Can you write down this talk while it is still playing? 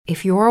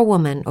If you're a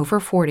woman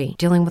over 40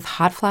 dealing with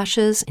hot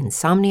flashes,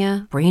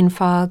 insomnia, brain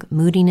fog,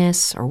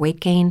 moodiness, or weight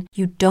gain,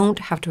 you don't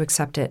have to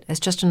accept it as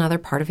just another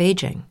part of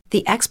aging.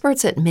 The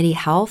experts at MIDI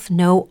Health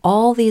know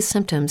all these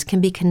symptoms can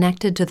be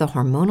connected to the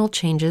hormonal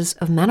changes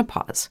of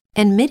menopause.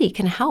 And MIDI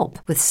can help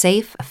with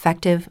safe,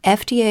 effective,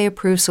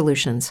 FDA-approved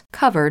solutions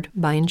covered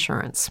by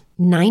insurance.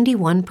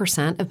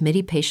 91% of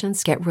MIDI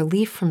patients get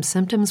relief from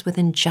symptoms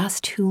within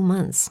just 2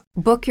 months.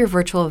 Book your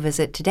virtual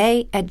visit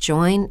today at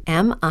joinmidi.com.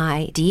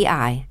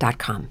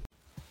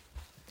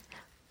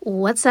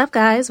 What's up,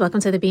 guys?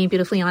 Welcome to the Being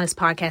Beautifully Honest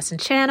podcast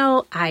and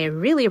channel. I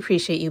really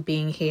appreciate you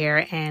being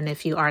here. And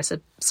if you are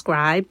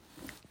subscribed,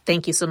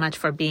 thank you so much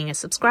for being a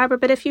subscriber.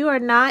 But if you are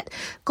not,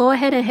 go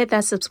ahead and hit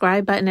that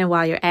subscribe button. And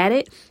while you're at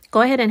it,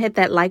 go ahead and hit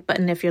that like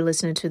button if you're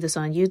listening to this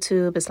on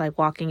YouTube. It's like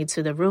walking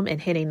into the room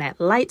and hitting that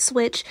light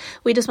switch.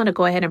 We just want to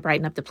go ahead and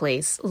brighten up the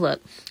place.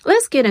 Look,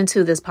 let's get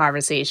into this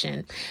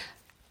conversation.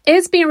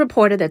 It's being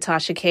reported that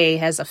Tasha K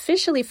has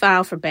officially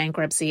filed for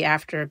bankruptcy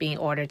after being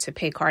ordered to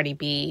pay Cardi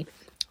B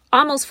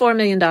almost $4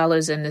 million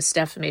in this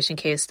defamation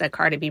case that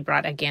Cardi B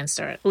brought against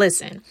her.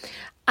 Listen,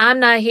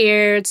 I'm not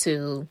here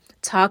to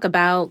talk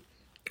about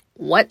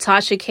what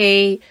Tasha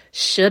K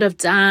should have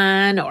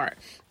done or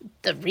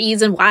the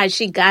reason why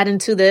she got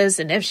into this,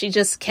 and if she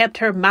just kept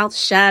her mouth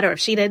shut or if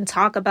she didn't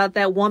talk about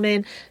that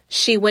woman,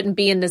 she wouldn't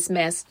be in this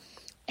mess.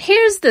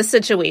 Here's the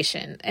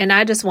situation, and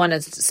I just want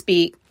to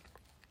speak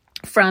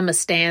from a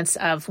stance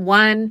of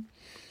one,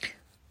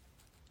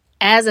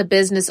 as a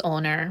business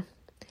owner,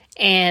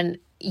 and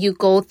you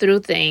go through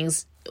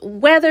things,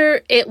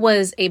 whether it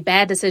was a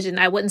bad decision,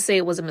 I wouldn't say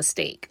it was a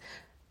mistake.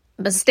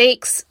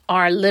 Mistakes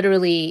are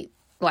literally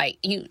like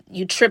you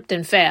tripped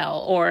and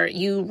fell, or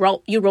you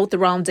wrote the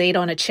wrong date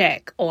on a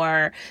check,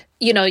 or,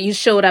 you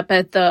showed up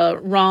at the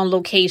wrong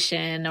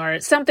location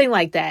or something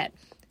like that.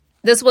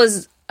 This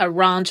was a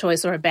wrong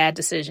choice or a bad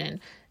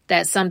decision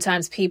that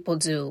sometimes people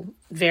do.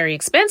 Very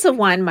expensive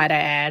one, might I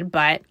add,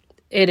 but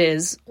it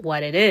is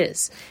what it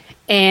is.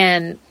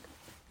 And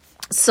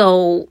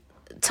so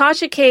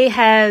Tasha K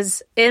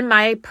has, in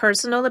my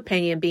personal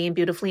opinion, being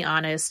beautifully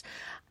honest,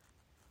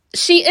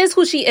 she is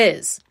who she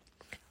is.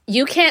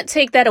 You can't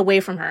take that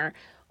away from her.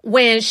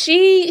 When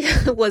she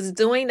was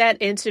doing that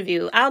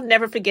interview, I'll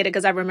never forget it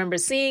because I remember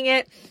seeing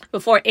it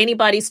before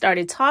anybody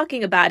started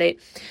talking about it.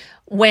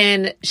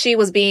 When she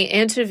was being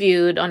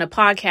interviewed on a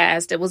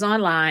podcast, it was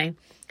online,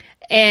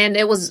 and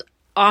it was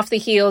off the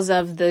heels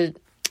of the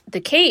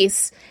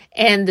case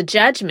and the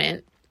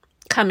judgment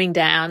coming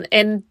down.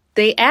 And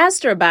they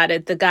asked her about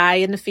it, the guy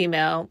and the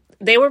female.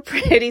 They were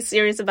pretty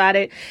serious about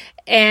it.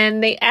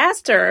 And they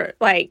asked her,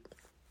 like,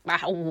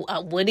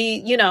 what do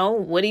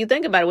you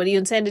think about it? What do you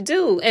intend to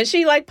do? And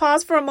she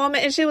paused for a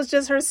moment, and she was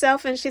just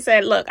herself. And she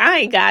said, look, I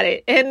ain't got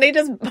it. And they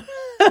just,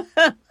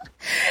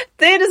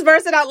 they just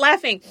bursted out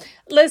laughing.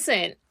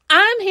 Listen,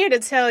 I'm here to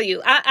tell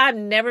you, I've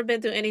never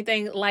been through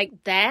anything like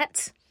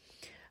that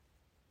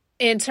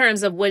in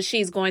terms of what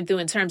she's going through,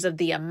 in terms of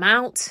the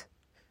amount,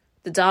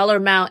 the dollar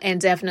amount, and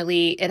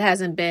definitely it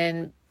hasn't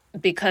been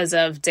because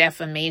of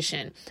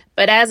defamation.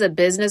 But as a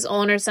business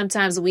owner,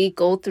 sometimes we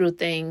go through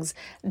things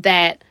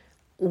that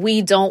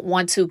we don't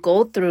want to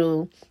go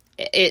through.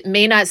 It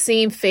may not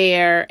seem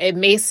fair. It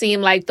may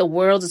seem like the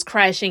world is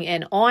crashing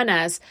in on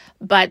us,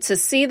 but to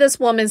see this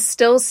woman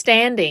still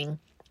standing,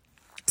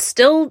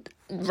 still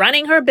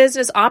running her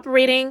business,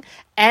 operating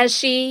as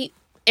she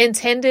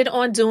intended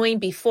on doing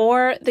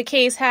before the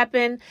case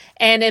happened,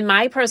 and in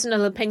my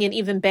personal opinion,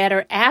 even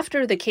better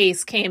after the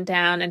case came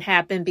down and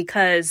happened,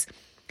 because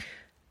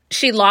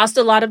she lost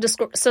a lot of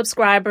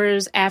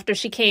subscribers after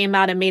she came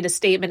out and made a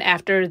statement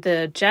after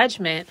the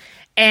judgment,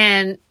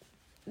 and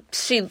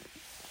she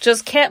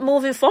just kept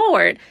moving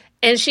forward,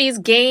 and she's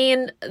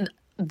gained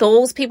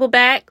those people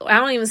back. I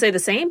don't even say the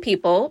same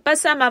people, but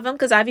some of them,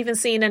 because I've even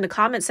seen in the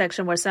comment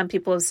section where some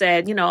people have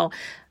said,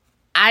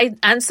 I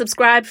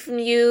unsubscribed from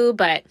you,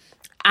 but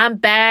I'm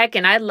back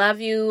and I love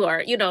you,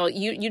 or,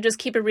 you just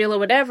keep it real or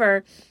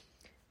whatever.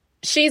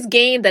 She's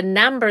gained the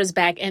numbers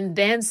back and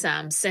then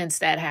some since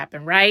that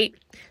happened, right?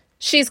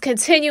 She's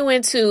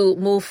continuing to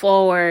move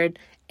forward.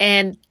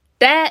 And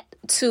that,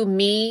 to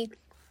me,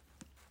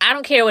 I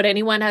don't care what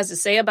anyone has to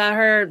say about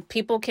her.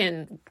 People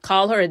can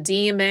call her a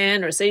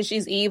demon or say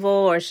she's evil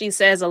or she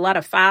says a lot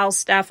of foul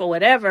stuff or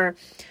whatever.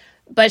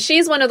 But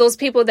she's one of those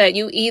people that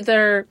you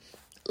either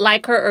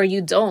like her or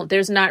you don't.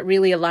 There's not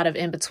really a lot of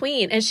in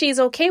between. And she's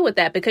okay with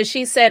that, because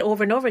she said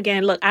over and over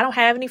again, look, I don't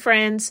have any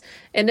friends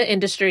in the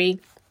industry,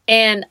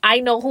 and I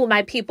know who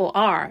my people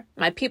are.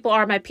 My people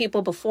are my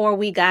people before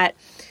we got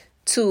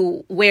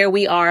to where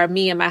we are,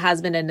 me and my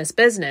husband, in this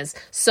business.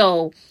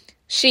 So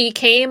she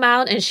came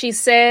out and she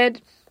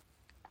said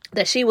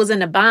that she was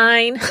in a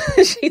bind.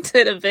 She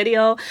did a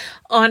video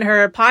on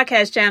her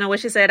podcast channel where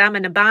she said, I'm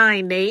in a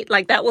bind, Nate.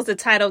 Like, that was the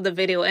title of the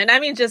video. And I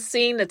mean, just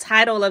seeing the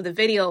title of the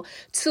video,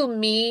 to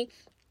me,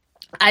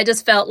 I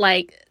just felt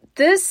like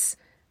this,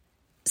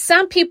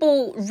 some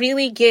people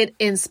really get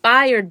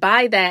inspired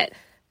by that.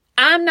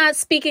 I'm not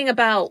speaking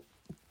about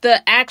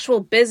the actual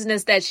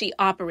business that she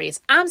operates.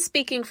 I'm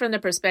speaking from the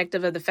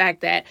perspective of the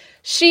fact that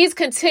she's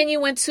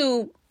continuing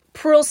to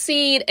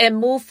proceed and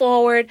move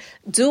forward,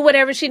 do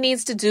whatever she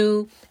needs to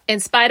do. In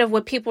spite of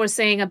what people are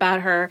saying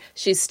about her,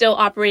 she's still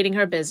operating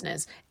her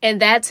business.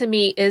 And that to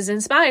me is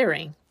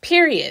inspiring,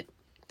 period.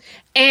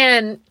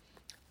 And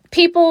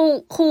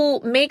people who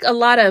make a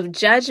lot of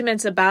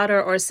judgments about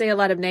her or say a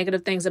lot of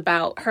negative things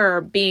about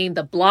her being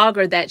the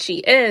blogger that she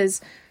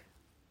is,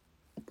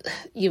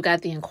 you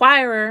got the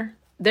Inquirer.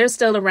 They're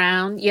still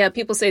around. Yeah,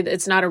 people say that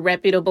it's not a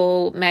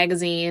reputable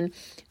magazine,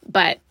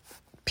 but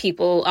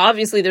people,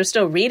 obviously, they're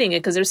still reading it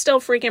because they're still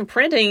freaking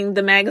printing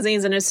the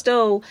magazines and they're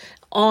still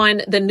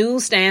on the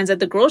newsstands at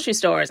the grocery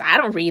stores. I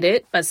don't read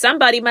it, but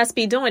somebody must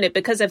be doing it,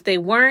 because if they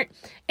weren't,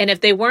 and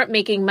if they weren't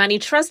making money,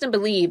 trust and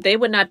believe, they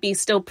would not be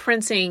still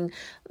printing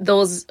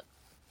those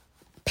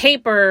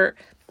paper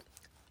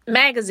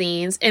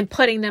magazines and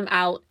putting them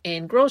out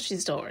in grocery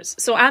stores.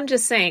 So I'm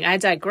just saying, I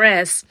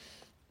digress.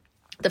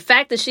 The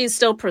fact that she's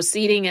still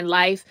proceeding in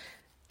life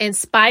in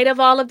spite of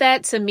all of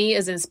that, to me,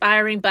 is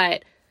inspiring,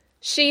 but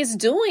she's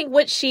doing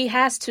what she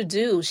has to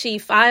do. She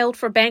filed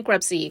for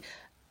bankruptcy.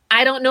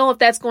 I don't know if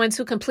that's going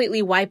to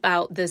completely wipe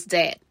out this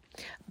debt.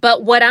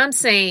 But what I'm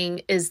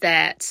saying is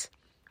that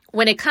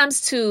when it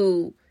comes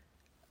to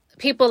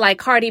people like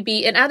Cardi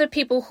B and other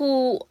people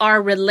who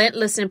are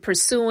relentless in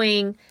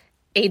pursuing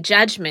a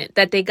judgment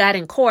that they got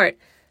in court,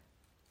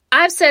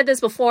 I've said this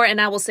before and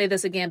I will say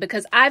this again,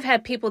 because I've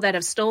had people that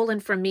have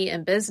stolen from me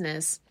in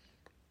business,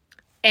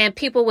 and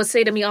people would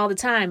say to me all the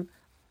time,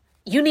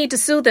 you need to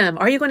sue them.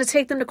 Are you going to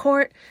take them to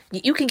court?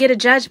 You can get a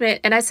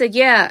judgment. And I said,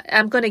 yeah,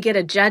 I'm going to get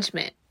a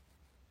judgment.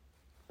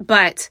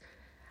 But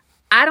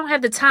I don't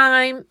have the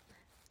time,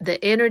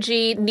 the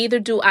energy, neither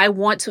do I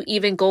want to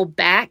even go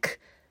back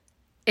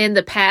in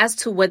the past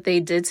to what they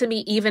did to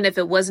me, even if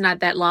it was not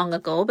that long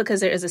ago,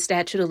 because there is a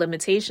statute of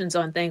limitations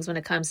on things when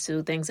it comes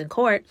to things in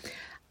court.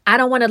 I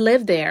don't want to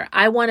live there.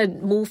 I want to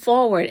move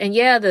forward. And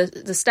yeah,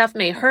 the stuff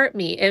may hurt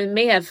me. It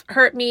may have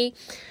hurt me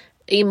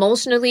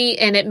emotionally,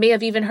 and it may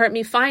have even hurt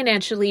me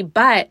financially,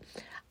 but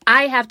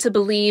I have to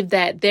believe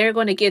that they're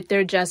going to get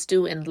their just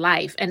due in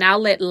life, and I'll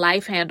let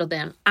life handle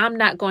them. I'm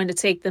not going to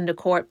take them to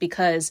court,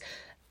 because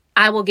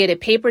I will get a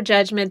paper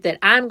judgment that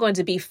I'm going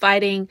to be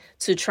fighting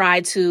to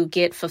try to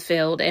get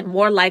fulfilled. And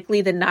more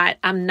likely than not,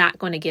 I'm not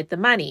going to get the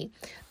money,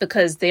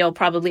 because they'll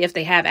probably, if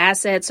they have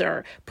assets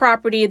or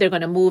property, they're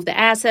going to move the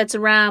assets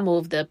around,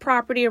 move the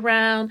property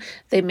around.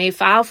 They may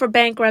file for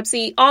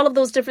bankruptcy, all of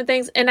those different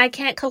things, and I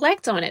can't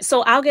collect on it.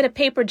 So I'll get a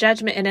paper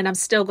judgment, and then I'm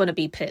still going to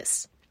be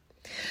pissed.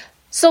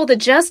 So the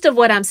gist of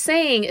what I'm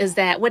saying is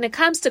that when it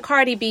comes to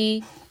Cardi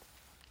B,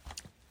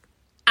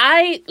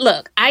 I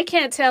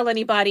can't tell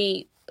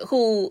anybody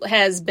who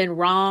has been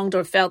wronged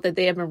or felt that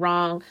they have been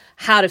wrong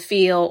how to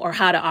feel or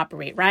how to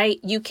operate, right?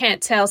 You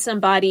can't tell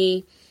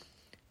somebody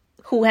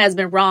who has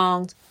been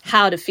wronged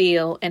how to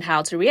feel and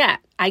how to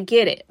react. I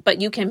get it, but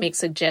you can make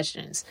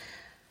suggestions.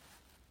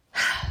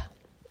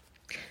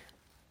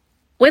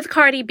 With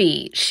Cardi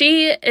B,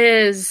 she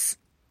is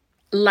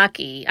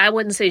lucky. I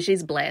wouldn't say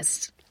she's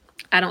blessed.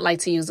 I don't like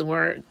to use the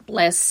word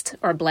blessed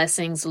or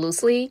blessings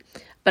loosely,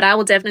 but I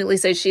will definitely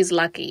say she's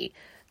lucky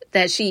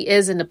that she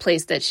is in the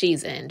place that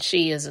she's in.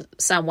 She is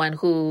someone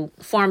who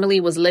formerly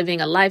was living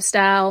a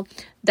lifestyle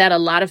that a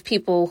lot of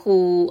people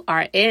who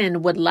are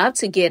in would love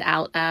to get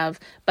out of,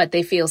 but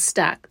they feel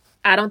stuck.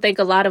 I don't think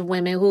a lot of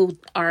women who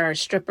are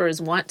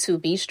strippers want to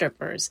be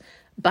strippers,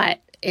 but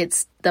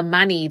it's the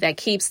money that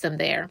keeps them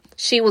there.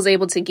 She was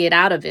able to get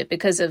out of it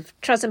because of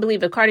trust and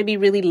believe. If Cardi B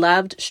really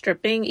loved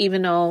stripping,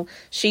 even though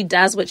she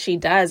does what she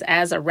does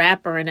as a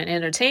rapper and an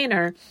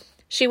entertainer,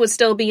 she would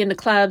still be in the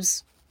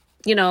clubs,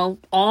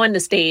 on the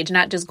stage,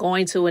 not just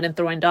going to it and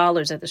throwing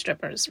dollars at the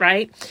strippers,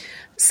 right?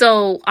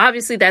 So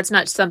obviously that's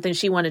not something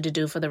she wanted to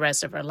do for the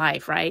rest of her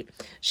life, right?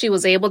 She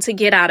was able to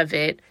get out of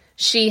it.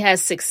 She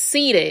has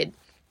succeeded,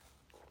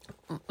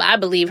 I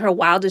believe, her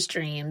wildest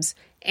dreams.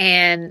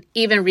 And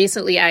even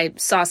recently I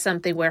saw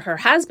something where her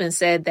husband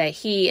said that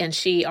he and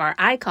she are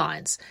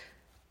icons.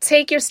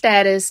 Take your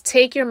status,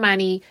 take your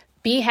money,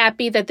 be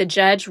happy that the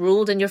judge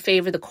ruled in your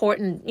favor, the court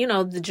and,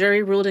 the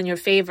jury ruled in your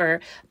favor.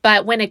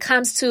 But when it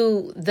comes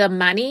to the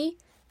money,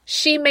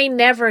 she may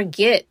never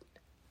get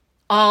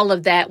all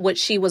of that, what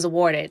she was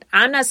awarded.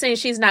 I'm not saying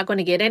she's not going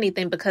to get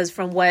anything, because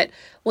from what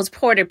was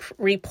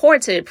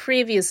reported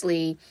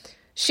previously,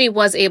 she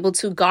was able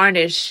to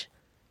garnish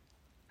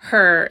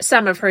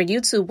some of her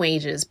YouTube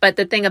wages. But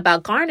the thing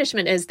about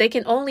garnishment is they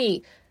can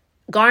only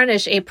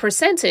garnish a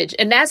percentage.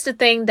 And that's the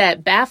thing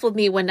that baffled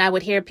me when I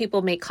would hear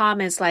people make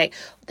comments like,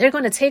 they're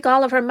going to take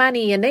all of her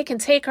money and they can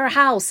take her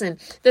house and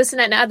this and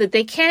that and the other.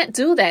 They can't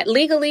do that.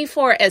 Legally,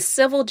 for a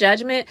civil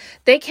judgment,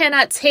 they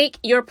cannot take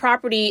your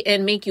property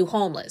and make you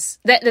homeless.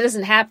 That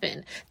doesn't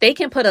happen. They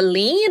can put a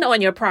lien on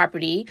your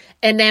property,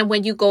 and then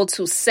when you go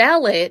to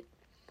sell it,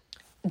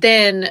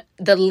 then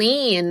the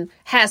lien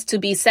has to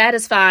be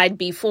satisfied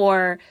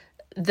before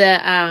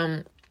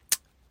the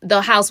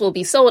house will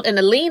be sold. And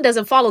the lien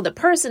doesn't follow the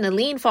person. The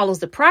lien follows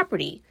the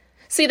property.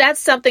 See, that's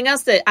something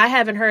else that I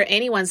haven't heard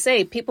anyone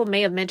say. People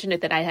may have mentioned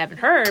it that I haven't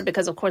heard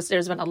because, of course,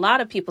 there's been a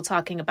lot of people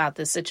talking about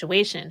this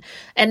situation.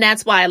 And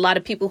that's why a lot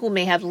of people who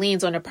may have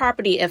liens on their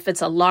property, if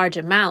it's a large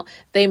amount,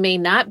 they may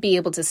not be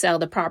able to sell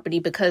the property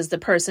because the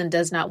person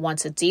does not want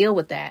to deal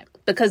with that.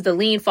 Because the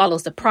lien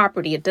follows the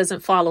property. It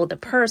doesn't follow the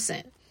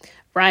person,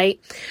 right?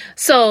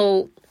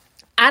 So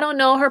I don't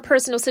know her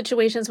personal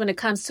situations when it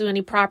comes to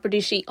any property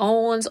she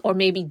owns or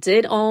maybe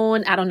did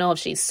own. I don't know if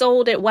she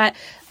sold it, what.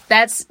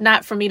 That's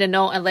not for me to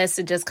know unless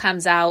it just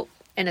comes out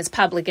and it's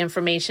public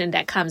information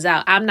that comes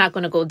out. I'm not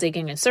going to go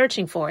digging and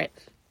searching for it.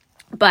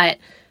 But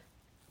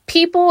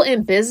people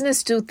in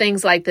business do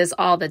things like this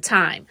all the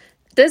time.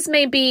 This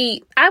may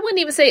be, I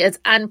wouldn't even say it's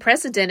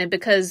unprecedented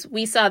because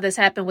we saw this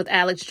happen with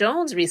Alex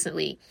Jones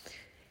recently.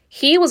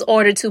 He was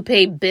ordered to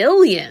pay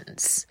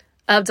billions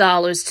of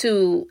dollars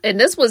to, and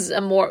this was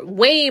a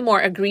way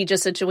more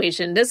egregious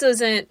situation. This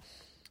isn't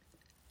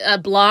a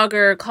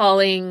blogger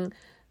calling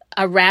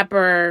a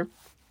rapper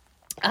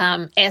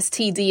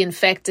STD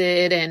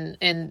infected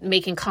and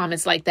making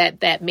comments like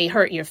that may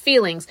hurt your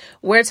feelings.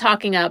 We're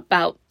talking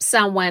about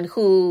someone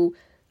who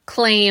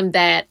claimed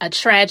that a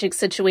tragic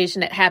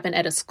situation that happened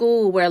at a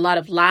school where a lot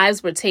of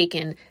lives were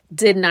taken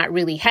did not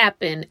really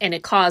happen. And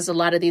it caused a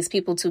lot of these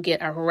people to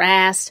get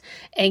harassed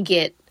and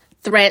get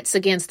threats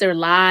against their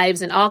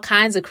lives and all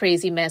kinds of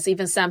crazy mess.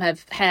 Even some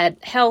have had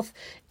health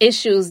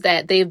issues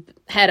that they've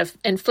had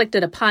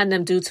inflicted upon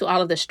them due to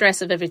all of the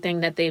stress of everything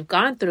that they've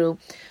gone through.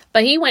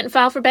 But he went and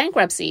filed for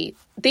bankruptcy.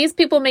 These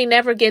people may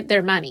never get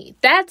their money.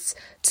 That's,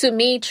 to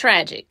me,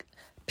 tragic.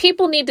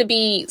 People need to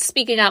be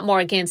speaking out more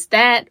against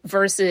that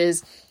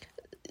versus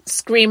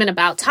screaming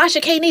about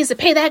Tasha K needs to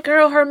pay that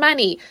girl her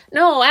money.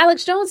 No,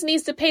 Alex Jones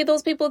needs to pay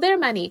those people their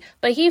money.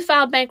 But he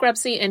filed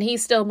bankruptcy and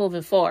he's still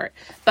moving forward.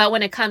 But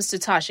when it comes to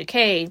Tasha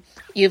K,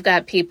 you've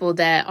got people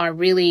that are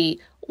really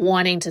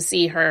wanting to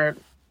see her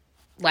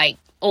like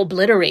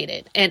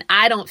obliterated. And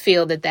I don't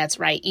feel that that's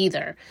right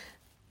either.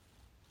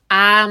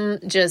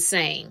 I'm just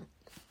saying,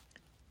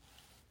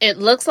 it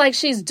looks like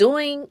she's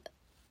doing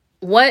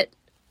what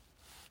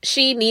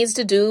she needs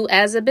to do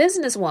as a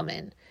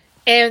businesswoman.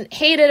 And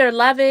hate it or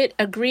love it,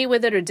 agree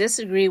with it or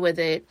disagree with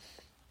it,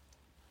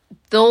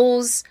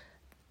 those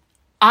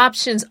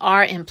options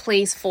are in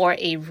place for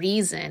a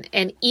reason.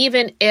 And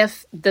even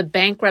if the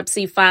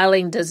bankruptcy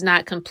filing does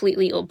not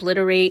completely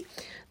obliterate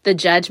the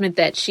judgment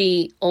that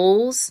she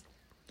owes,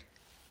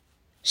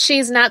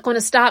 she's not going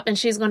to stop and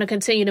she's going to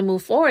continue to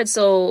move forward.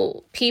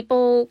 So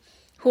people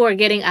who are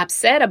getting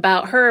upset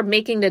about her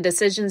making the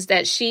decisions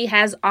that she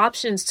has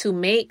options to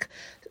make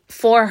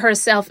for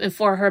herself and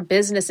for her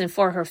business and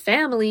for her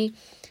family,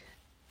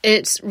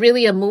 it's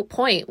really a moot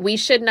point. We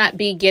should not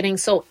be getting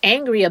so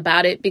angry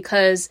about it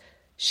because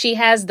she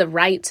has the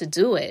right to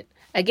do it.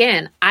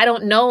 Again, I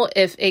don't know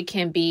if it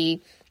can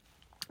be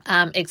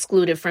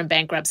excluded from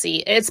bankruptcy.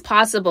 It's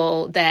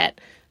possible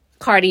that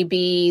Cardi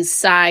B's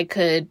side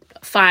could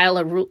file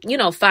a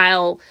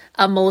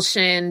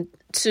motion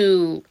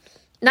to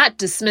not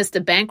dismiss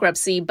the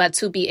bankruptcy, but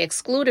to be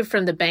excluded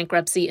from the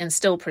bankruptcy and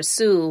still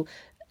pursue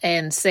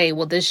and say,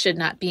 well, this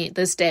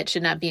debt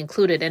should not be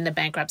included in the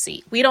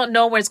bankruptcy. We don't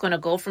know where it's going to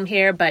go from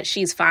here, but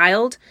she's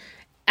filed.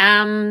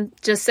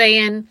 Just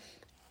saying,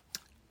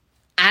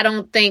 I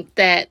don't think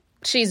that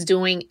she's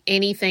doing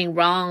anything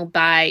wrong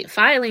by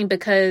filing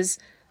because,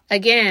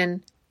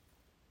 again,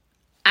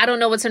 I don't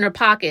know what's in her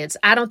pockets.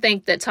 I don't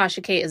think that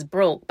Tasha K is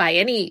broke by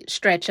any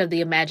stretch of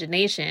the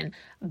imagination,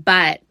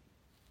 but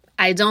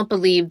I don't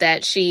believe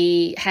that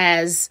she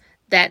has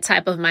that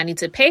type of money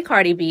to pay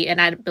Cardi B. And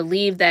I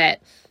believe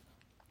that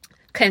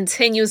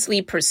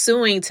continuously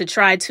pursuing to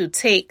try to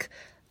take,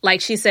 like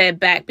she said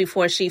back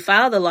before she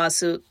filed the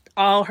lawsuit,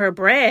 all her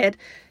bread,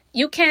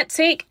 you can't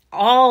take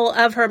all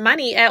of her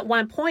money at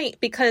one point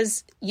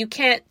because you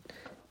can't,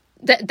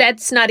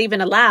 that's not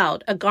even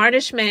allowed. A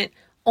garnishment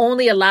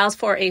only allows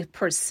for a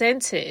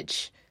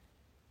percentage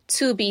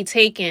to be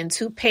taken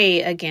to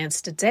pay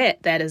against a debt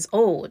that is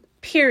owed,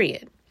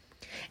 period.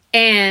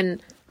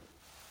 And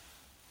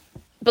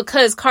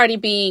because Cardi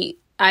B,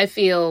 I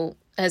feel,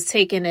 has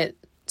taken it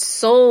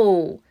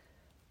so,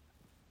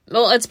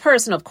 well, it's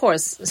personal, of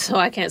course, so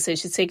I can't say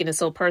she's taking it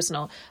so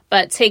personal,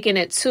 but taking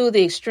it to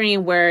the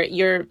extreme where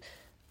you're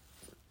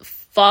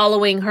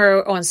following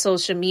her on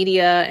social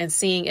media and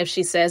seeing if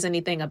she says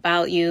anything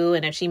about you,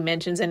 and if she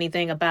mentions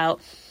anything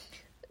about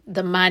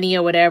the money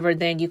or whatever,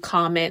 then you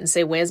comment and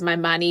say, where's my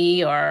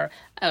money, or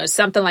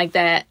something like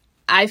that.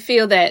 I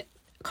feel that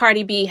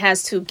Cardi B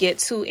has to get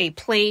to a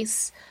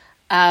place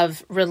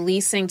of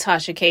releasing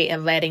Tasha K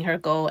and letting her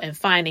go and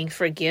finding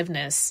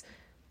forgiveness.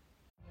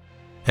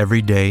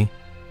 Every day,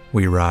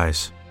 we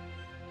rise,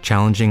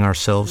 challenging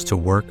ourselves to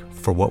work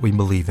for what we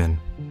believe in.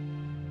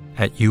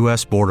 At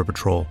U.S. Border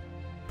Patrol,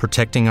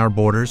 protecting our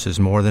borders is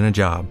more than a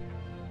job.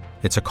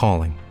 It's a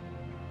calling.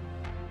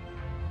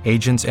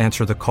 Agents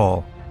answer the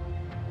call,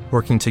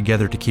 working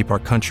together to keep our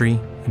country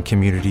and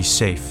communities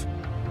safe.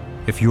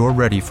 If you're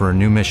ready for a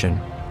new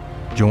mission,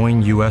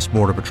 join U.S.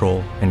 Border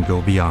Patrol and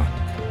go beyond.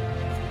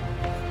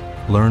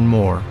 Learn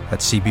more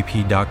at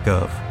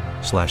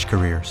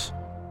cbp.gov/careers.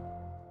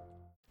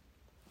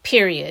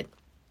 period.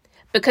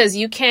 Because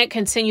you can't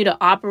continue to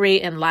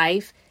operate in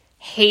life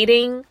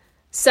hating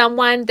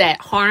someone that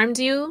harmed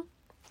you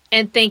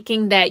and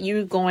thinking that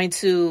you're going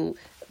to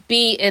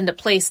be in the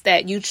place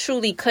that you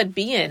truly could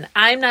be in.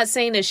 I'm not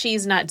saying that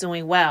she's not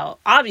doing well.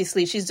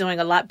 Obviously, she's doing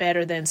a lot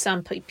better than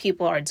some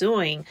people are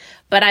doing.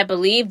 But I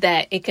believe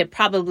that it could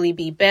probably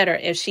be better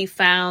if she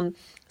found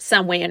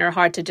some way in her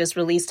heart to just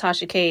release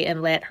Tasha K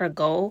and let her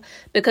go.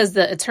 Because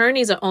the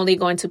attorneys are only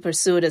going to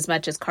pursue it as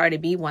much as Cardi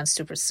B wants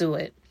to pursue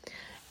it.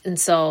 And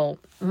so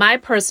my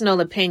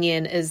personal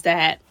opinion is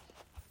that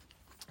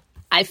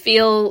I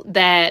feel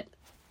that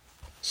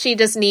she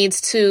just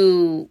needs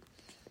to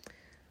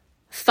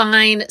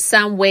find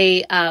some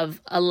way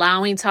of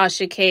allowing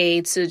Tasha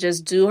K to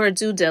just do her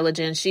due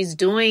diligence. She's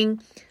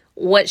doing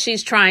what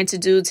she's trying to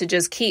do to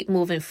just keep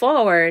moving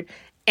forward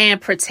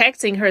and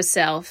protecting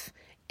herself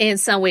in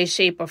some way,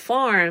 shape, or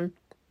form.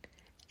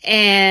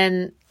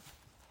 And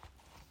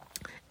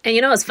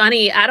it's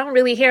funny. I don't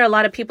really hear a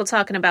lot of people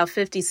talking about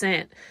 50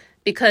 Cent.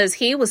 Because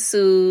he was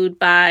sued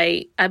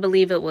by, I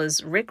believe it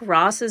was Rick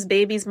Ross's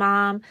baby's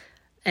mom.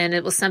 And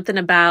it was something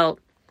about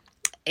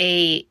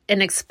an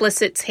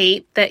explicit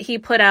tape that he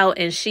put out,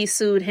 and she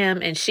sued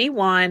him and she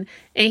won,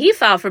 and he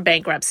filed for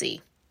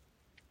bankruptcy.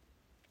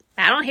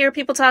 I don't hear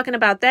people talking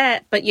about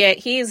that, but yet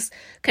he's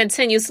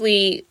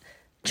continuously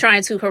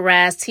trying to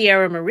harass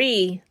Tierra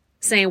Marie,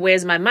 saying,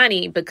 "Where's my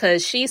money?"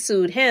 Because she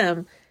sued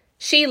him,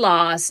 she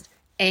lost,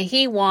 and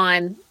he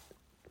won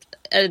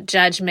a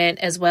judgment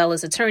as well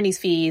as attorney's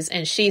fees,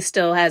 and she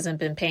still hasn't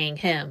been paying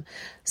him.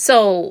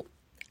 So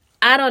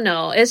I don't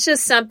know. It's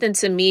just something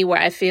to me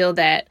where I feel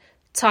that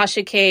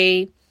Tasha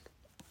K,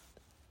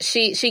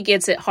 she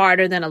gets it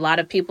harder than a lot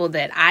of people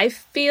that I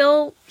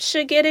feel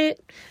should get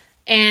it.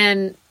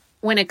 And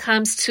when it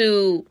comes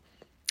to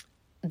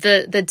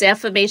the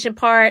defamation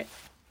part,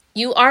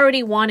 you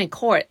already won in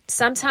court.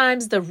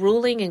 Sometimes the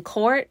ruling in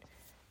court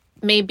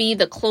may be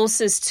the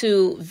closest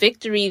to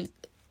victory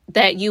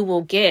that you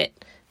will get.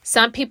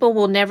 Some people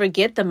will never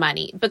get the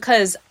money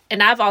because,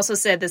 and I've also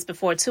said this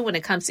before too, when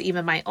it comes to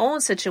even my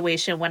own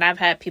situation, when I've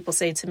had people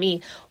say to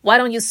me, "Why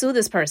don't you sue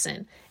this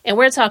person?" And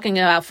we're talking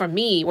about, for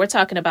me, we're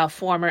talking about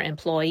former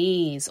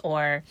employees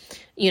or,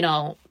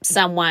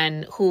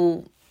 someone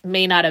who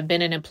may not have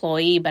been an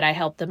employee, but I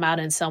helped them out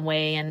in some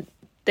way and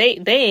they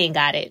ain't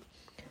got it.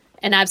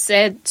 And I've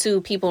said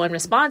to people in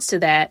response to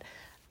that,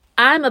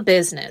 I'm a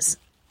business.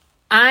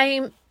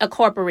 I'm a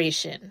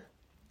corporation.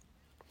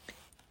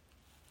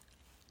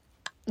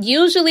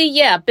 Usually,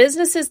 yeah,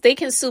 businesses, they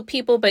can sue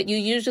people, but you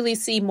usually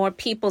see more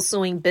people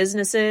suing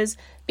businesses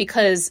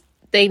because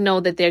they know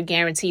that they're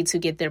guaranteed to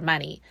get their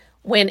money.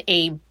 When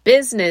a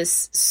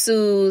business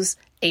sues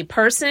a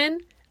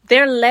person,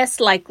 they're less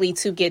likely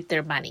to get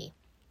their money.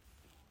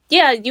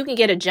 Yeah, you can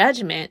get a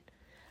judgment,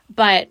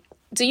 but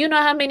do you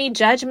know how many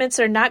judgments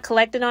are not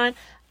collected on?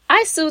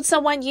 I sued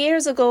someone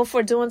years ago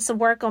for doing some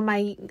work on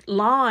my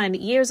lawn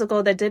years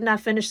ago that did not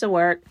finish the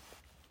work.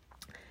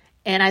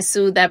 And I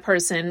sued that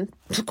person.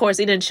 Of course,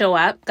 he didn't show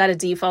up. Got a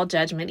default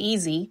judgment.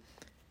 Easy.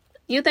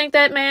 You think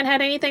that man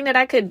had anything that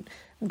I could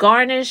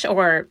garnish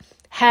or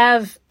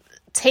have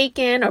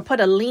taken or put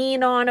a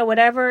lien on or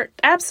whatever?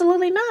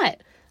 Absolutely not.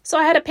 So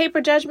I had a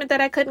paper judgment that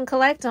I couldn't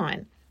collect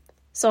on.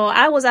 So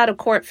I was out of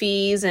court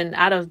fees and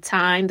out of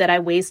time that I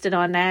wasted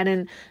on that.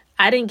 And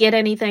I didn't get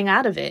anything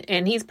out of it.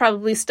 And he's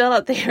probably still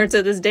out there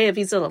to this day, if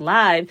he's still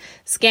alive,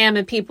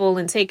 scamming people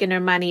and taking their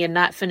money and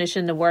not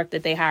finishing the work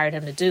that they hired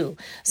him to do.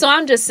 So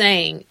I'm just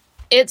saying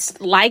it's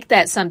like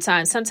that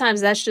sometimes.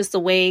 Sometimes that's just the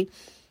way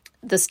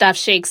the stuff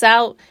shakes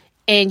out.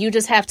 And you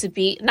just have to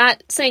be,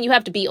 not saying you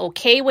have to be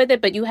okay with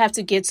it, but you have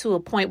to get to a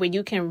point where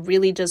you can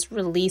really just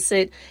release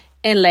it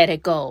and let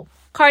it go.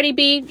 Cardi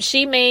B,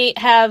 she may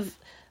have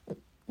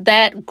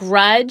that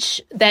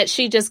grudge that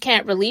she just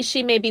can't release.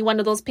 She may be one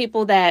of those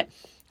people that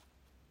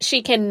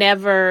she can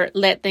never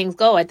let things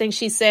go. I think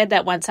she said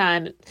that one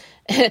time,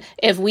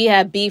 if we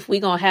have beef,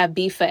 we're going to have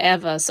beef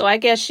forever. So I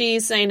guess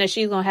she's saying that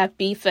she's going to have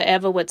beef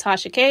forever with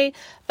Tasha K.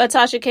 But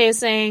Tasha K is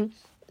saying,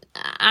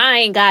 I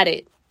ain't got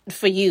it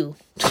for you.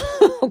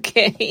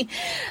 Okay.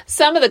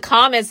 Some of the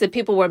comments that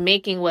people were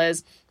making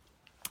was,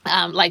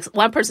 like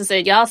one person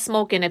said, y'all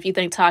smoking if you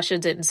think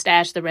Tasha didn't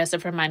stash the rest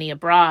of her money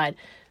abroad.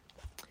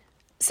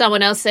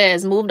 Someone else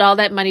says, moved all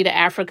that money to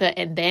Africa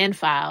and then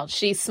filed.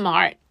 She's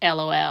smart,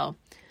 LOL.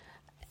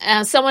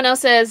 Someone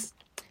else says,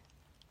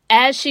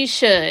 as she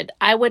should,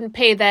 I wouldn't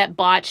pay that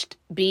botched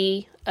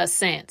B a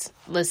cent.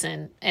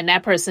 Listen, and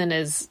that person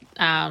is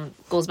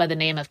goes by the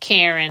name of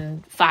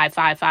Karen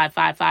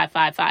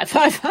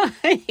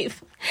 555555555.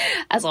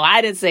 So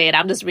I didn't say it.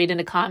 I'm just reading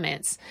the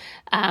comments.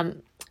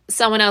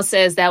 Someone else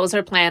says that was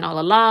her plan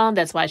all along.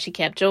 That's why she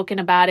kept joking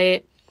about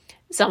it.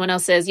 Someone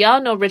else says,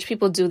 y'all know rich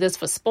people do this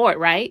for sport,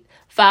 right?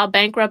 File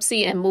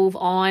bankruptcy and move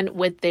on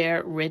with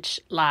their rich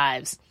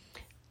lives.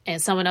 And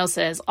someone else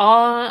says,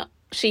 all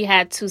she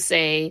had to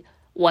say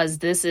was,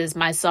 this is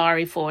my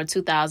sorry for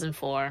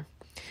 2004.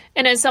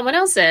 And then someone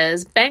else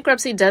says,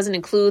 bankruptcy doesn't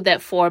include that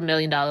 $4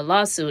 million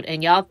lawsuit.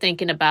 And y'all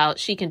thinking about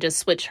she can just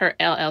switch her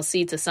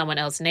LLC to someone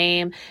else's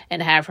name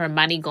and have her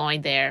money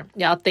going there.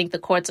 Y'all think the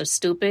courts are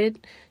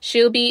stupid?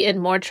 She'll be in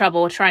more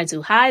trouble trying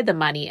to hide the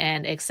money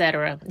and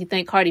etc. You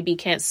think Cardi B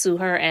can't sue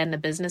her and the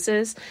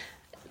businesses?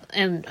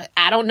 And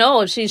I don't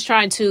know if she's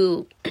trying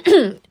to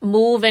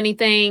move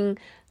anything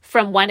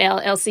from one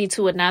LLC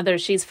to another.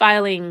 She's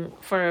filing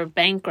for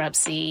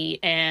bankruptcy.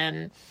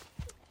 And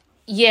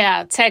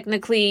yeah,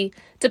 technically,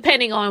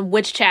 depending on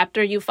which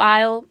chapter you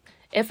file,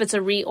 if it's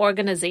a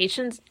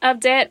reorganization of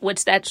debt,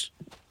 which that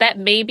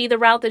may be the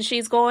route that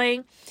she's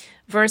going,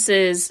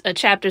 versus a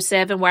Chapter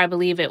 7 where I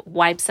believe it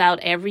wipes out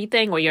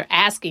everything, or you're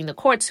asking the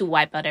court to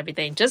wipe out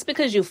everything. Just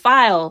because you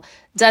file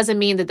doesn't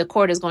mean that the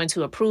court is going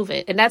to approve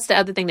it. And that's the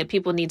other thing that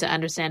people need to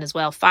understand as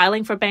well.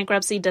 Filing for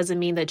bankruptcy doesn't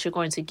mean that you're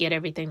going to get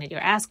everything that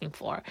you're asking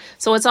for.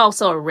 So it's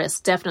also a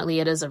risk. Definitely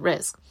it is a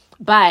risk.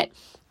 But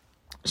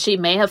she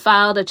may have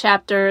filed a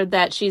chapter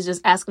that she's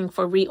just asking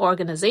for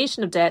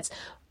reorganization of debts.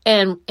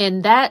 And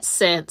in that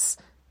sense,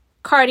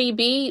 Cardi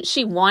B,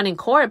 she won in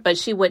court, but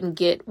she wouldn't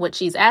get what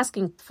she's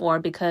asking for,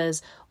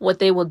 because what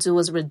they will do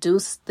is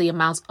reduce the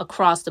amounts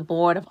across the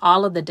board of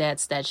all of the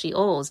debts that she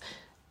owes.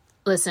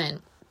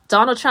 Listen,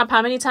 Donald Trump,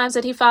 how many times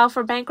did he file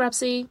for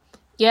bankruptcy?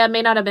 Yeah, it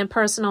may not have been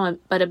personal,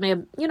 but it may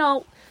have,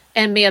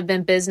 and may have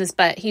been business,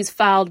 but he's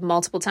filed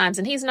multiple times,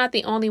 and he's not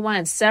the only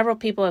one. Several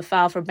people have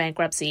filed for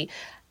bankruptcy.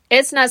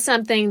 It's not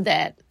something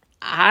that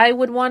I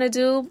would want to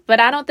do,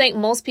 but I don't think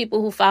most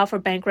people who file for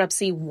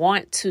bankruptcy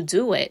want to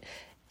do it.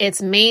 It's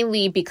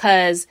mainly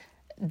because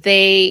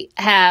they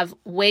have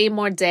way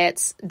more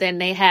debts than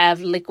they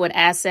have liquid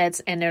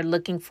assets, and they're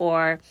looking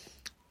for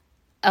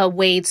a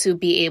way to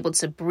be able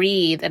to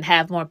breathe and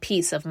have more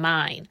peace of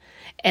mind.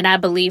 And I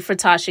believe for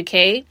Tasha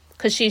K,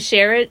 because she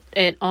shared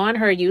it on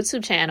her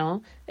YouTube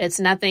channel, it's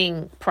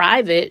nothing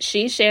private.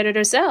 She shared it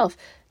herself,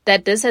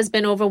 that this has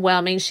been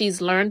overwhelming. She's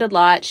learned a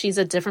lot. She's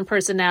a different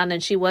person now than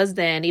she was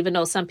then, even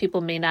though some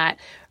people may not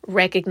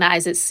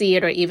recognize it, see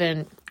it, or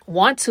even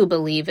want to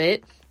believe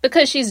it,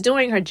 because she's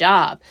doing her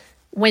job.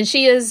 When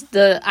she is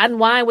the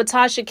unwind with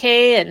Tasha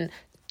K and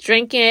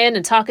drinking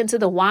and talking to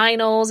the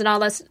winos and all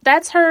that,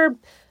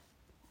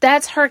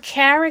 that's her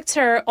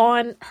character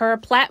on her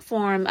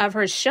platform of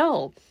her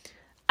show.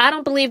 I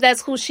don't believe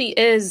that's who she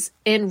is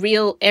in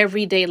real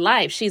everyday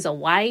life. She's a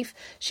wife.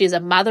 She's a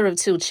mother of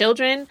 2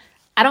 children.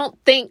 I don't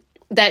think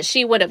that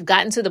she would have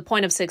gotten to the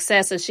point of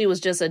success if she was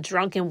just a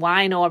drunken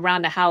wino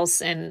around the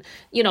house and,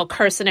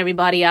 cursing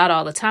everybody out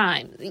all the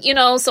time.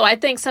 So I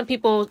think some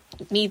people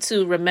need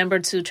to remember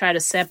to try to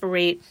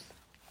separate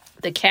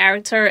the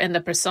character and the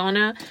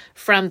persona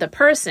from the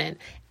person.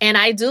 And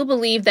I do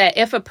believe that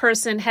if a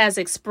person has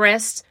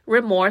expressed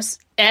remorse,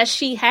 as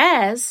she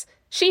has,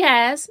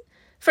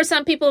 for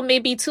some people it may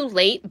be too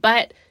late,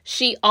 but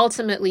she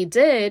ultimately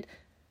did.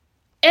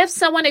 If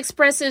someone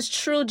expresses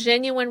true,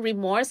 genuine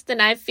remorse,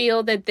 then I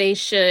feel that they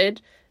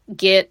should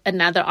get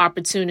another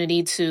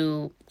opportunity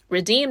to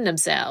redeem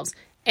themselves.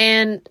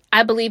 And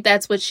I believe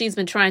that's what she's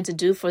been trying to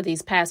do for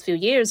these past few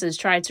years, is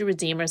try to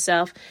redeem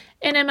herself.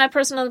 And in my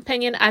personal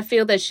opinion, I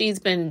feel that she's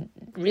been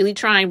really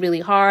trying really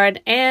hard,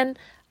 and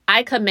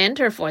I commend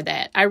her for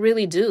that. I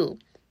really do.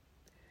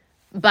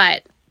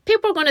 But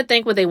people are going to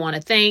think what they want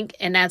to think,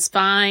 and that's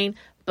fine.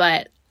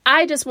 But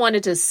I just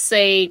wanted to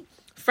say,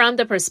 from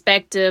the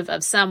perspective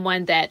of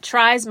someone that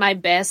tries my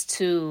best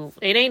to,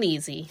 it ain't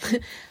easy,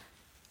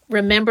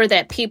 remember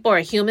that people are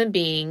human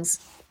beings.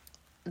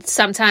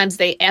 Sometimes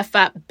they F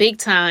up big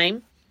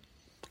time.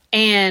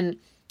 And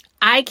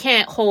I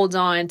can't hold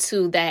on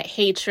to that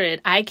hatred.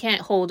 I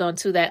can't hold on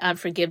to that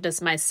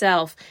unforgiveness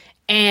myself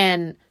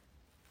and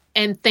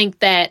think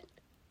that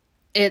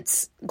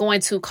it's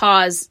going to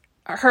cause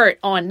hurt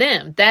on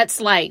them.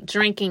 That's like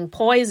drinking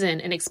poison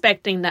and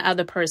expecting the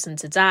other person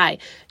to die.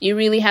 You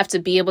really have to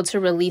be able to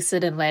release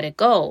it and let it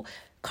go.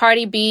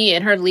 Cardi B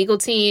and her legal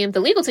team,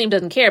 the legal team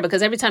doesn't care,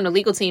 because every time the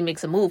legal team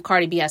makes a move,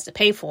 Cardi B has to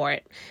pay for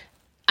it.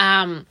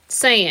 I'm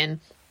saying,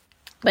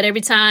 but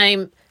every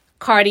time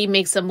Cardi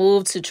makes a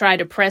move to try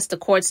to press the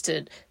courts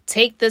to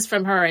take this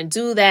from her and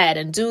do that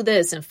and do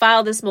this and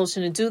file this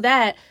motion and do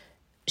that,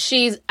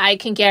 I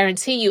can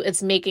guarantee you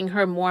it's making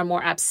her more and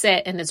more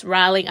upset, and it's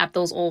riling up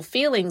those old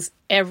feelings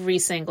every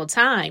single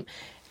time.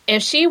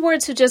 If she were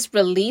to just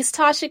release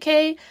Tasha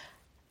K,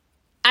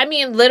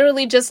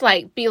 literally just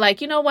be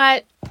like, you know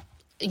what?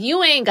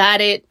 You ain't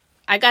got it.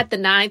 I got the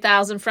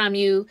 9,000 from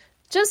you.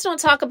 Just don't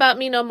talk about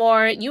me no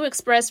more. You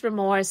expressed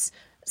remorse.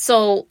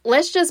 So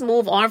let's just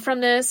move on from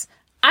this.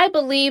 I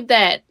believe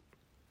that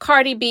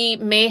Cardi B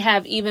may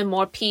have even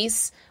more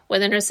peace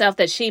within herself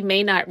that she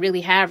may not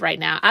really have right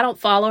now. I don't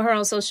follow her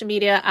on social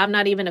media. I'm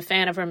not even a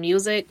fan of her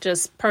music,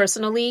 just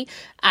personally.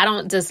 I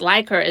don't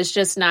dislike her. It's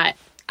just not,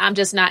 I'm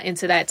just not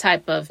into that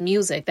type of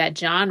music, that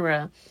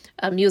genre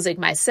of music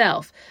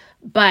myself.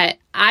 But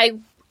I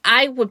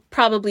would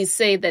probably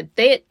say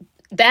that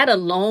that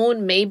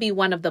alone may be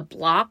one of the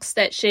blocks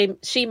that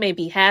she may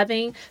be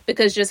having,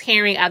 because just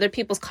hearing other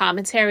people's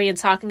commentary and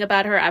talking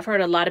about her, I've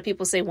heard a lot of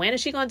people say, when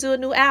is she going to do a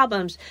new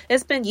album?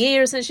 It's been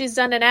years since she's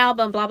done an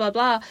album, blah, blah,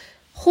 blah.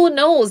 Who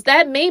knows?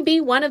 That may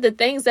be one of the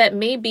things that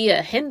may be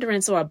a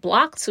hindrance or a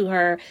block to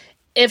her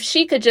if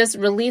she could just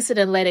release it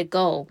and let it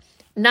go.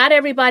 Not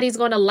everybody's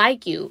going to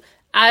like you.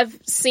 I've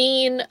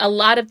seen a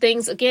lot of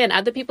things, again,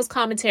 other people's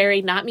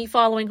commentary, not me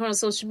following her on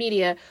social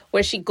media,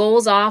 where she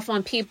goes off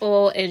on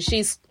people and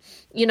she's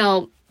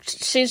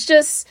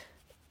just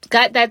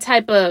got that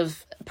type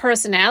of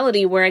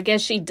personality where I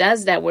guess she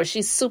does that, where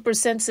she's super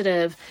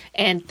sensitive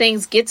and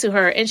things get to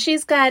her. And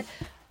she's got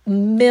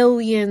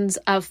millions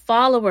of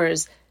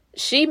followers.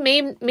 She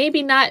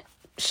maybe not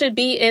should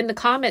be in the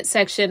comment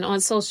section on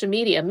social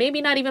media,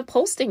 maybe not even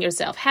posting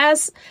yourself. Have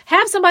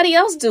somebody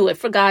else do it,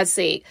 for God's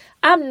sake.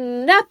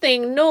 I'm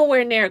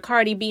nowhere near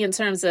Cardi B in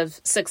terms of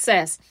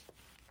success.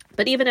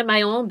 But even in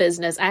my own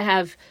business, I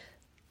have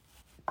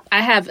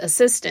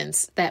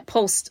assistants that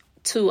post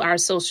to our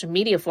social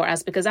media for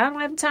us because I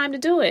don't have time to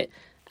do it.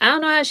 I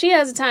don't know how she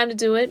has the time to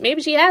do it.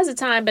 Maybe she has the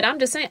time, but I'm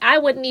just saying I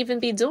wouldn't even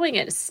be doing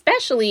it.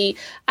 Especially,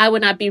 I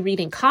would not be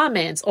reading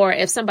comments, or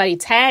if somebody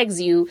tags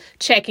you,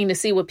 checking to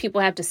see what people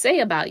have to say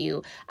about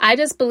you. I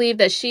just believe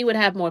that she would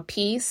have more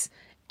peace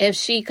if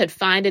she could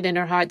find it in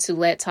her heart to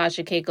let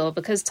Tasha K go.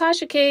 Because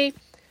Tasha K,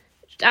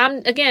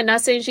 I'm, again,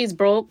 not saying she's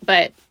broke,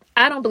 but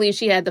I don't believe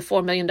she had the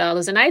 $4 million.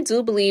 And I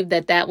do believe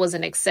that that was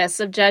an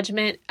excessive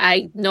judgment.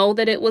 I know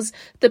that it was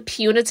the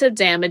punitive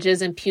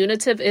damages, and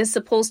punitive is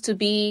supposed to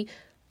be,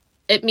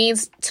 it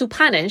means to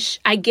punish.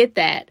 I get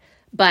that.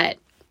 But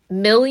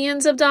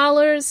millions of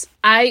dollars,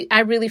 I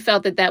really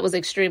felt that that was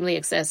extremely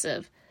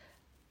excessive.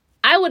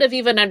 I would have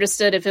even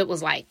understood if it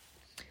was like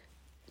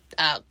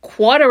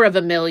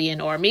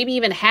 $250,000 or maybe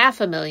even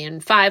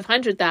 $500,000,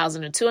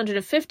 500,000 or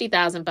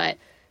 250,000, but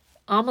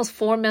almost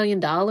 $4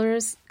 million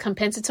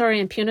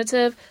compensatory and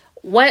punitive.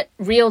 What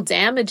real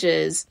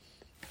damages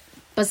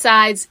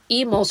besides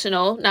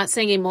emotional, not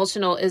saying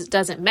emotional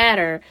doesn't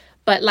matter,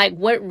 but like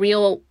what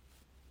real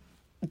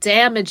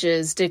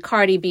damages did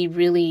Cardi B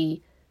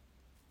really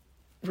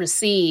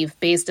receive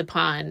based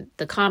upon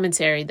the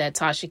commentary that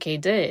Tasha K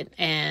did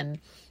and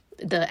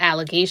the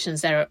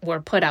allegations that were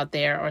put out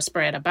there or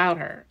spread about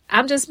her?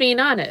 I'm just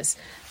being honest.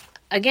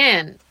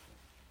 Again,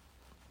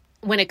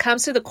 when it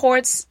comes to the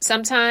courts,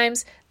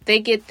 sometimes they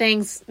get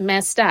things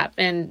messed up.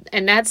 And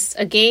that's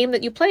a game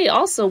that you play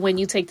also when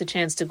you take the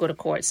chance to go to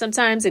court.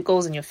 Sometimes it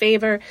goes in your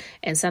favor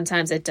and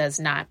sometimes it does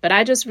not. But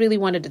I just really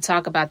wanted to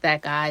talk about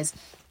that, guys.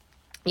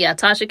 Yeah,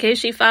 Tasha K,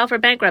 she filed for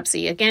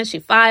bankruptcy. Again, she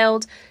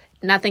filed.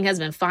 Nothing has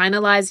been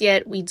finalized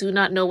yet. We do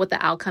not know what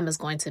the outcome is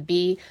going to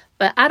be.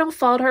 But I don't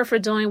fault her for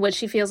doing what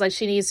she feels like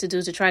she needs to do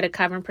to try to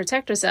cover and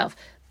protect herself.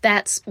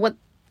 That's what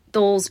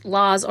those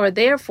laws are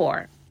there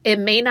for. It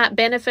may not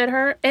benefit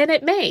her, and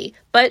it may,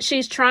 but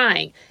she's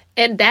trying.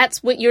 And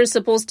that's what you're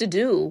supposed to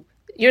do.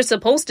 You're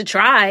supposed to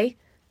try,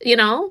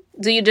 Do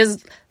you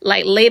just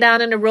like lay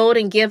down in the road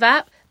and give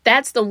up?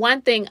 That's the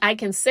one thing I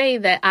can say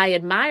that I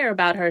admire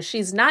about her.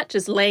 She's not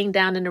just laying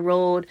down in the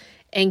road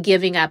and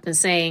giving up and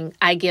saying,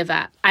 I give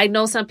up. I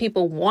know some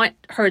people want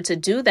her to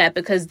do that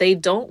because they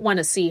don't want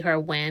to see her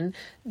win.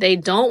 They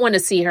don't want to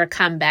see her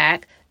come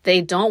back.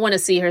 They don't want to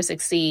see her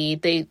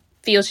succeed. They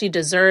feel she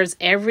deserves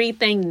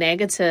everything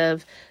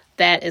negative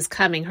that is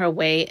coming her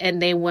way,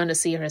 and they want to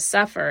see her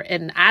suffer.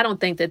 And I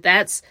don't think that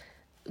that's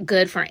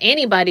good for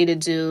anybody to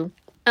do,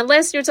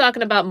 unless you're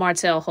talking about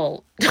Martell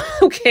Holt,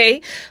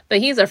 okay? But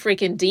he's a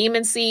freaking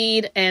demon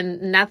seed,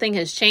 and nothing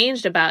has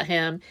changed about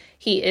him.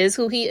 He is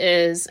who he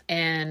is,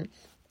 and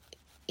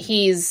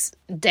he's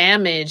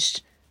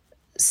damaged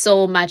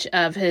so much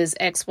of his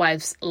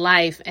ex-wife's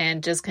life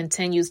and just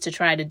continues to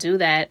try to do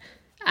that.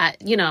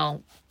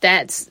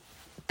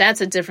 That's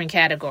a different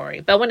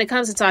category. But when it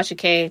comes to Tasha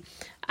K,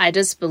 I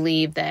just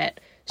believe that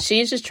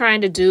she's just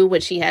trying to do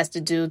what she has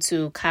to do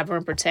to cover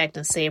and protect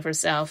and save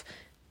herself.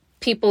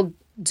 People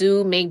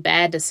do make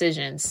bad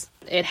decisions.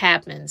 It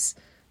happens.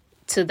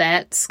 To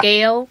that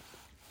scale,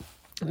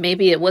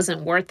 maybe it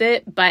wasn't worth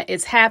it, but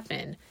it's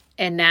happened.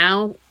 And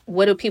now,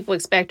 what do people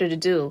expect her to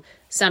do?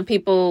 Some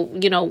people,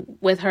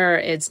 with her,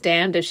 it's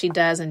damned if she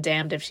does and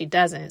damned if she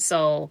doesn't.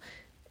 So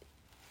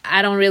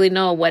I don't really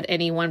know what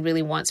anyone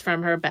really wants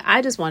from her, but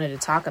I just wanted to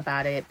talk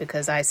about it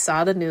because I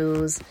saw the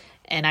news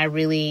and I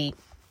really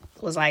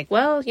was like,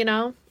 well,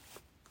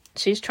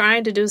 she's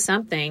trying to do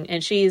something,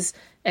 and she's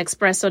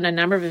expressed on a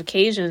number of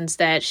occasions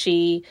that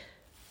she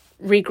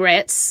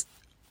regrets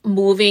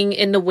moving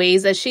in the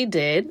ways that she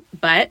did,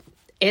 but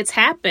it's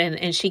happened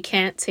and she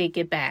can't take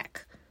it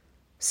back.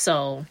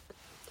 So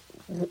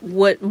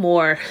what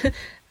more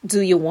do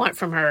you want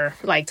from her,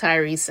 like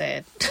Tyree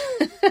said?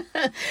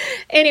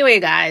 Anyway,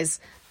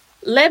 guys,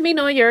 let me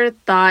know your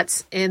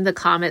thoughts in the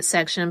comment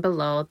section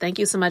below. Thank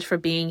you so much for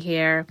being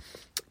here.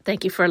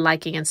 Thank you for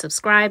liking and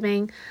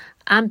subscribing.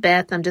 I'm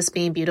Beth. I'm just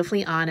being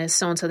beautifully honest.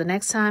 So until the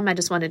next time, I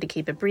just wanted to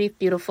keep it brief,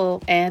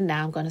 beautiful, and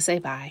now I'm going to say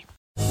bye.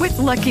 With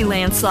Lucky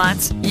Land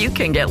Slots, you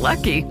can get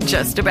lucky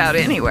just about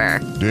anywhere.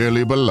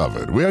 Dearly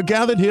beloved, we are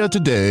gathered here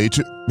today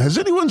to... Has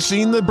anyone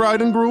seen the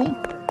bride and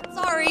groom?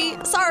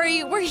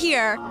 Sorry, we're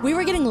here. We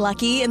were getting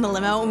lucky in the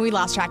limo and we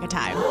lost track of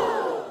time.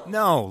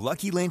 No,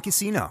 Lucky Land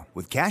Casino,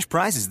 with cash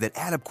prizes that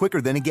add up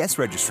quicker than a guest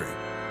registry.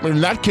 In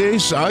that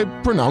case, I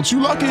pronounce you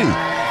lucky.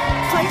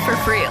 Play for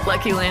free at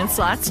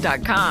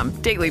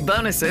LuckyLandSlots.com. Daily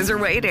bonuses are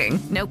waiting.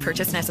 No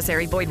purchase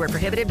necessary. Void where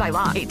prohibited by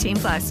law.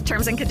 18+.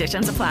 Terms and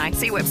conditions apply.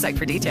 See website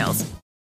for details.